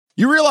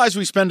You realize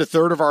we spend a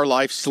third of our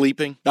life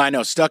sleeping? I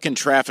know, stuck in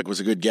traffic was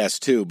a good guess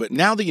too, but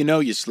now that you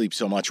know you sleep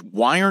so much,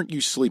 why aren't you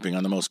sleeping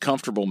on the most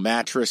comfortable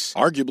mattress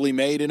arguably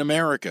made in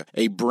America?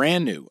 A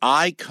brand new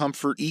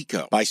iComfort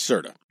Eco by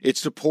Serta.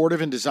 It's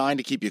supportive and designed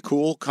to keep you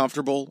cool,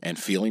 comfortable, and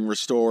feeling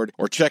restored.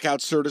 Or check out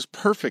Serta's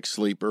Perfect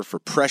Sleeper for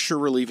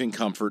pressure-relieving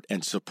comfort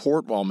and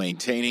support while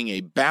maintaining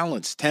a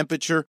balanced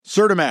temperature.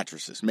 Serta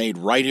mattresses, made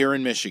right here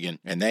in Michigan,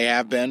 and they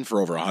have been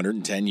for over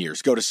 110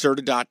 years. Go to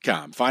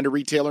Serta.com. Find a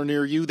retailer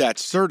near you.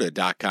 That's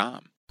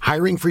Serta.com.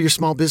 Hiring for your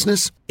small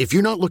business? If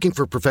you're not looking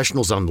for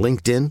professionals on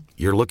LinkedIn,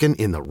 you're looking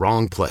in the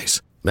wrong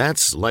place.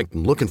 That's like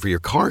looking for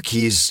your car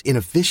keys in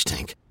a fish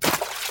tank.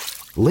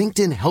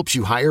 LinkedIn helps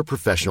you hire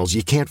professionals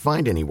you can't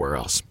find anywhere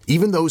else,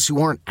 even those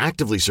who aren't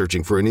actively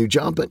searching for a new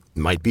job but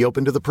might be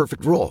open to the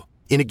perfect role.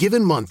 In a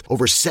given month,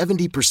 over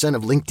 70%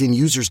 of LinkedIn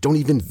users don't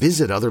even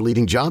visit other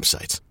leading job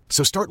sites.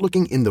 So start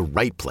looking in the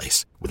right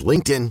place. With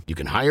LinkedIn, you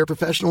can hire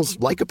professionals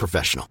like a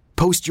professional.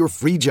 Post your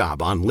free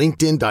job on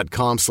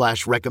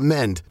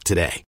linkedin.com/recommend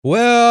today.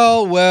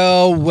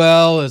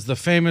 Well, as the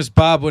famous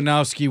Bob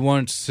Winowski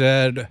once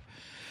said,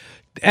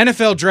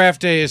 NFL Draft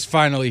Day is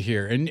finally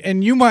here.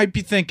 And you might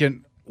be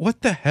thinking,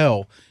 what the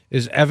hell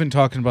is Evan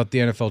talking about the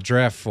NFL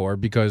Draft for?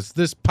 Because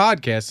this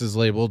podcast is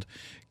labeled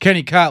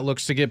Kenny Cott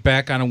looks to get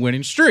back on a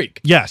winning streak.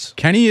 Yes.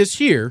 Kenny is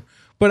here,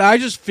 but I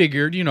just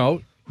figured,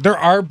 there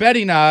are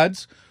betting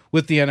odds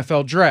with the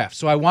NFL Draft.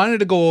 So I wanted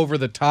to go over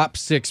the top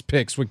 6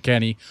 picks with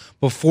Kenny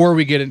before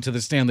we get into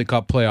the Stanley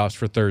Cup playoffs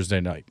for Thursday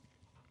night.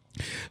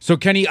 So,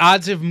 Kenny,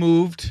 odds have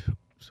moved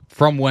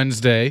from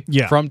Wednesday,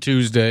 from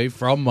Tuesday,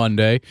 from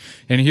Monday.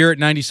 And here at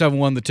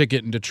 97.1 The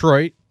Ticket in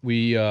Detroit,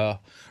 we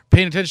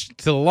paying attention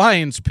to the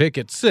Lions pick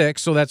at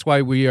 6, so that's why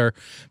we are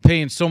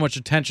paying so much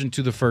attention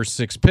to the first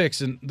 6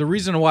 picks. And the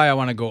reason why I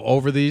want to go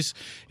over these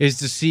is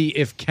to see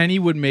if Kenny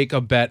would make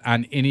a bet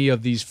on any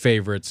of these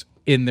favorites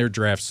in their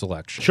draft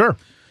selection. Sure.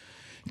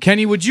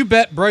 Kenny, would you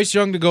bet Bryce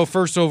Young to go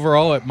first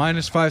overall at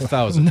minus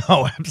 5,000?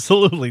 No,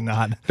 absolutely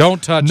not.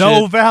 Don't touch it.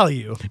 No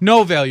value.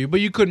 No value, but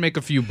you could make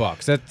a few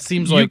bucks. That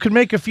seems like... You could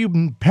make a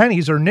few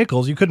pennies or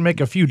nickels. You couldn't make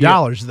a few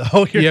dollars,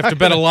 though. You have to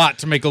bet a lot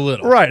to make a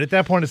little. Right. At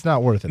that point, it's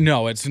not worth it.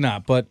 No, it's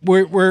not. But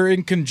we're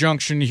in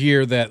conjunction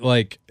here that,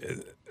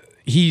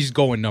 he's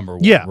going number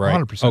 1, yeah,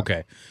 right? 100%.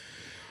 Okay.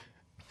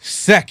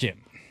 Second,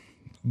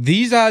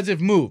 these odds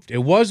have moved. It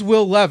was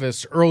Will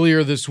Levis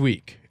earlier this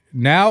week.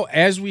 Now,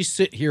 as we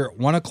sit here at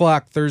 1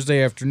 o'clock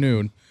Thursday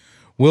afternoon,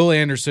 Will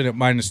Anderson at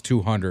minus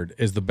 200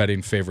 is the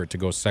betting favorite to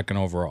go second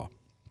overall.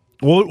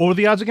 What were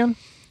the odds again?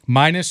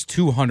 Minus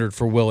 200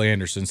 for Will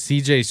Anderson.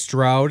 C.J.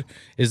 Stroud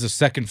is the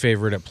second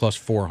favorite at plus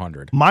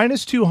 400.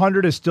 Minus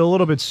 200 is still a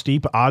little bit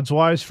steep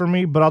odds-wise for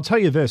me, but I'll tell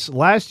you this.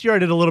 Last year I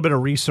did a little bit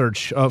of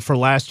research for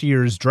last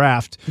year's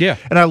draft,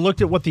 and I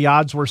looked at what the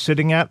odds were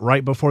sitting at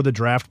right before the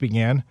draft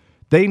began.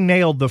 They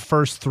nailed the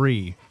first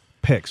 3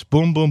 picks.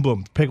 Boom, boom,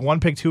 boom. Pick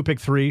 1, pick 2, pick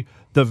 3.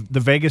 The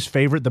Vegas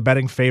favorite, the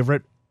betting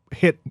favorite,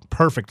 hit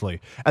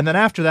perfectly. And then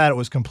after that, it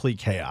was complete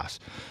chaos.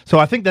 So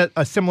I think that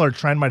a similar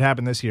trend might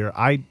happen this year.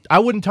 I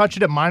wouldn't touch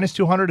it at minus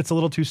 200. It's a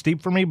little too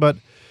steep for me, but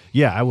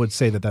yeah, I would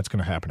say that that's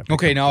going to happen.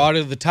 Okay, now out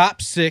of the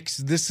top 6,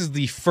 this is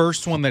the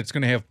first one that's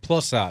going to have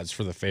plus odds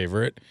for the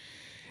favorite.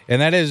 And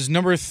that is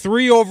number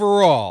 3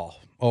 overall,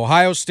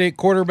 Ohio State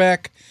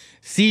quarterback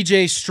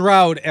C.J.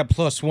 Stroud at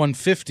plus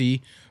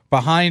 150.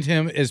 Behind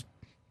him is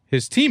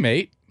his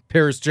teammate,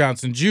 Paris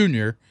Johnson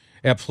Jr.,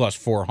 at plus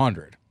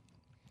 400.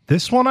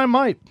 This one I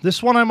might,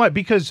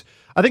 because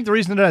I think the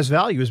reason it has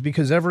value is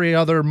because every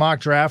other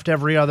mock draft,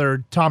 every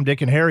other Tom, Dick,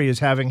 and Harry is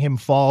having him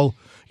fall,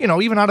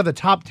 even out of the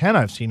top 10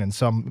 I've seen in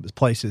some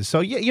places.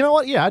 So, yeah, you know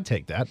what? Yeah, I'd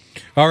take that.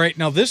 All right,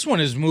 now this one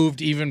has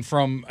moved even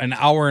from an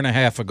hour and a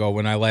half ago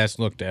when I last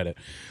looked at it.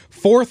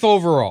 4th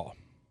overall,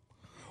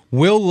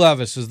 Will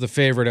Levis is the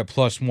favorite at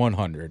plus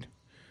 100.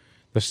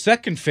 The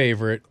second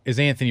favorite is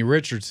Anthony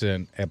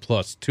Richardson at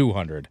plus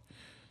 200.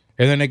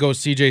 And then it goes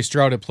C.J.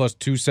 Stroud at plus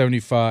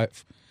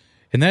 275.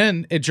 And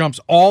then it jumps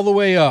all the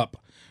way up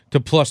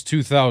to plus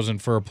 2,000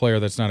 for a player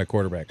that's not a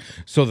quarterback.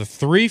 So the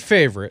 3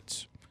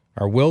 favorites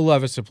are Will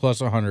Levis at plus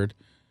 100,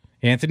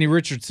 Anthony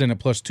Richardson at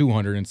plus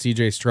 200, and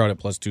C.J. Stroud at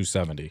plus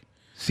 270.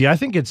 See, I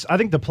think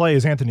the play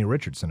is Anthony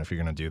Richardson if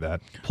you're going to do that.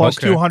 Plus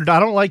 200.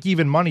 I don't like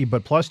even money,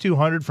 but plus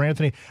 200 for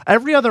Anthony.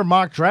 Every other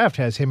mock draft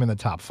has him in the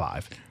top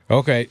 5.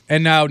 Okay,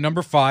 and now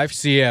number 5,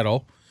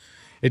 Seattle.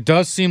 It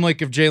does seem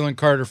like if Jalen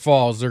Carter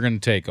falls, they're going to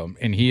take him,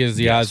 and he is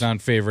the odds-on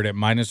favorite at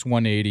minus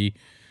 180.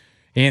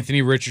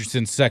 Anthony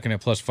Richardson second at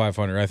plus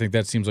 500. I think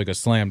that seems like a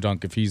slam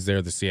dunk. If he's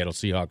there, the Seattle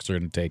Seahawks are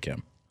going to take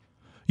him.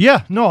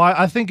 Yeah, no,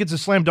 I think it's a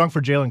slam dunk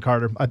for Jalen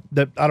Carter.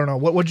 I don't know.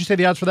 What would you say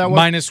the odds for that was?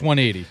 Minus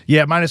 180.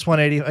 Yeah, minus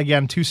 180.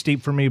 Again, too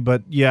steep for me,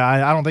 but yeah,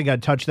 I don't think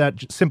I'd touch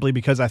that simply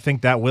because I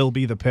think that will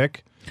be the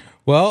pick.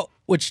 Well,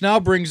 which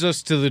now brings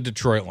us to the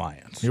Detroit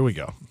Lions. Here we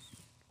go.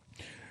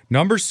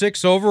 Number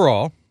 6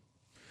 overall.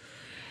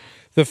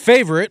 The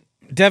favorite,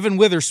 Devin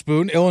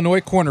Witherspoon,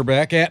 Illinois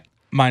cornerback, at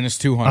minus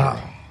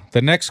 200.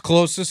 The next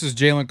closest is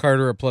Jalen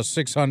Carter at plus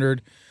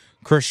 600,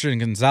 Christian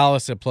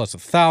Gonzalez at plus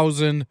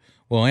 1,000,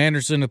 Will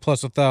Anderson at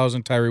plus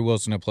 1,000, Tyree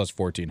Wilson at plus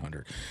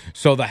 1,400.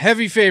 So the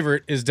heavy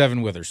favorite is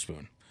Devin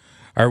Witherspoon.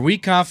 Are we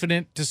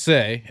confident to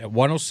say at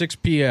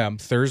 1:06 p.m.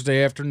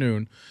 Thursday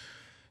afternoon,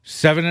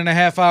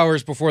 7.5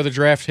 hours before the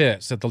draft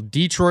hits, that the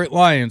Detroit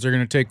Lions are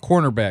going to take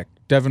cornerback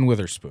Devin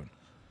Witherspoon?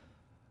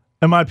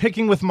 Am I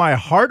picking with my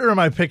heart or am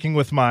I picking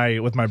with my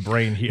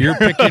brain here?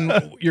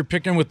 You're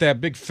picking with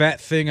that big fat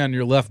thing on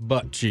your left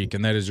butt cheek,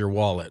 and that is your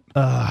wallet.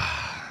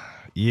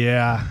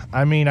 Yeah.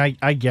 I mean,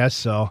 I guess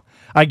so.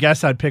 I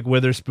guess I'd pick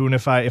Witherspoon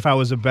if I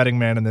was a betting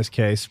man in this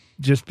case,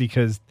 just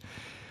because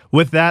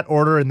with that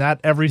order and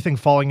that everything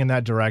falling in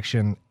that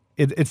direction,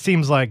 it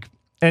seems like,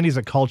 and he's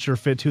a culture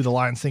fit too. The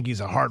Lions think he's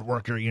a hard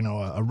worker,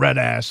 a red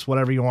ass,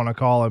 whatever you want to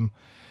call him.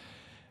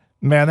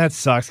 Man, that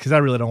sucks because I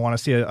really don't want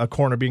to see a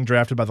corner being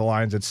drafted by the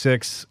Lions at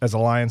 6 as a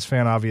Lions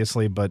fan,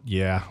 obviously. But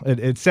yeah,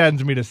 it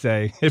saddens me to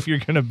say if you're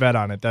going to bet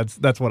on it,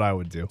 that's what I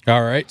would do.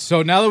 All right.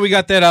 So now that we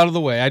got that out of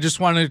the way, I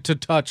just wanted to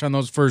touch on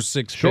those first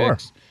 6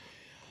 picks.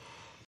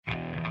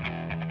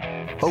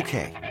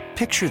 Okay,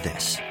 picture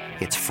this.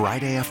 It's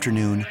Friday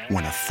afternoon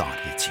when a thought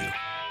hits you.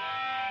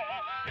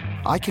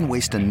 I can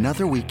waste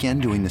another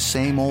weekend doing the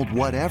same old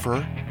whatever,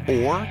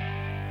 or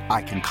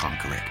I can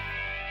conquer it.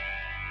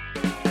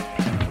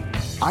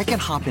 I can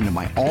hop into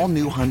my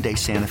all-new Hyundai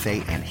Santa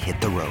Fe and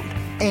hit the road.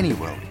 Any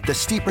road. The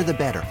steeper, the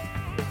better.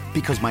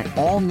 Because my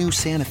all-new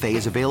Santa Fe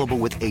is available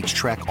with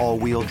H-Track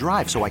all-wheel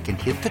drive, so I can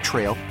hit the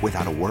trail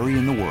without a worry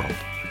in the world.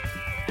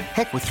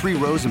 Heck, with 3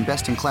 rows and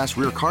best-in-class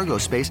rear cargo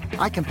space,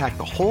 I can pack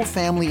the whole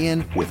family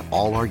in with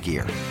all our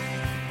gear.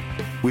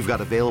 We've got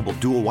available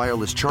dual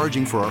wireless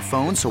charging for our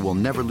phones, so we'll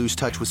never lose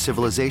touch with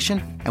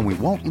civilization, and we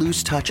won't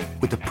lose touch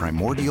with the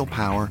primordial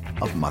power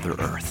of Mother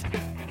Earth.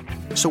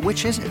 So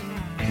which is it?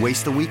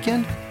 Waste the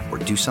weekend or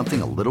do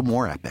something a little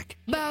more epic?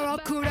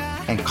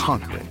 And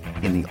conquer it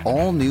in the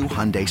all-new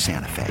Hyundai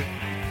Santa Fe.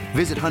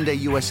 Visit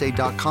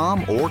HyundaiUSA.com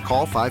or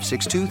call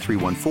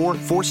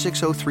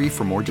 562-314-4603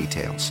 for more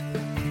details.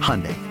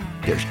 Hyundai,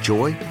 there's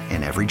joy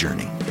in every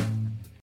journey.